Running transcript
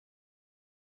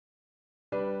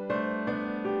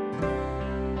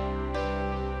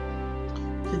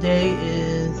Today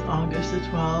is August the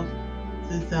 12th,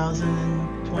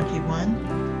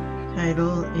 2021.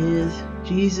 Title is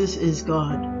Jesus is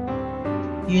God.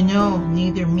 You know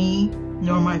neither me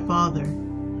nor my Father.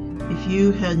 If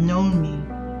you had known me,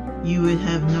 you would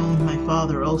have known my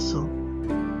Father also.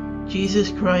 Jesus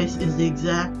Christ is the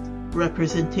exact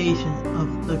representation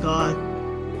of the God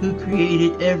who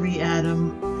created every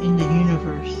atom in the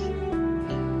universe.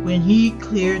 When he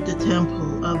cleared the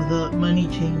temple of the money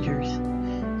changers,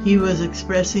 he was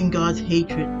expressing God's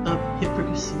hatred of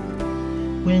hypocrisy.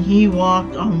 When he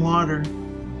walked on water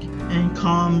and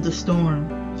calmed the storm,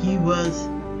 he was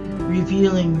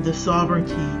revealing the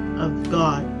sovereignty of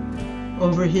God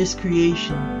over his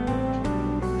creation.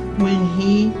 When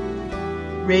he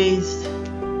raised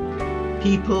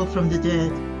people from the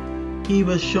dead, he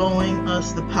was showing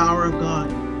us the power of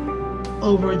God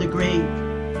over the grave.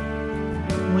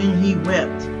 When he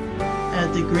wept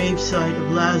at the graveside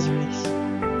of Lazarus,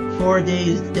 4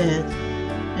 days dead,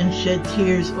 and shed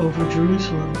tears over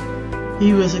Jerusalem,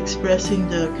 he was expressing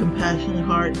the compassionate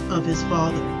heart of his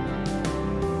Father.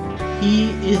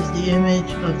 He is the image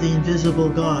of the invisible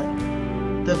God,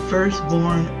 the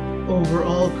firstborn over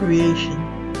all creation.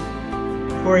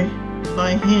 For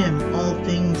by him all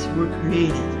things were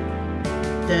created,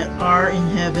 that are in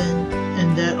heaven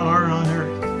and that are on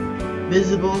earth,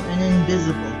 visible and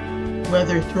invisible,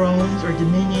 whether thrones or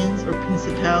dominions or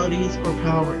principalities or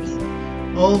powers.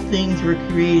 All things were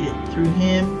created through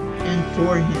him and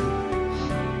for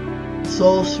him.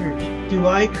 Soul search. Do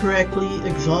I correctly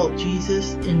exalt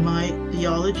Jesus in my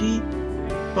theology?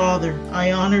 Father,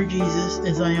 I honor Jesus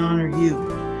as I honor you,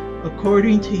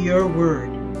 according to your word.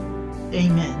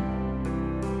 Amen.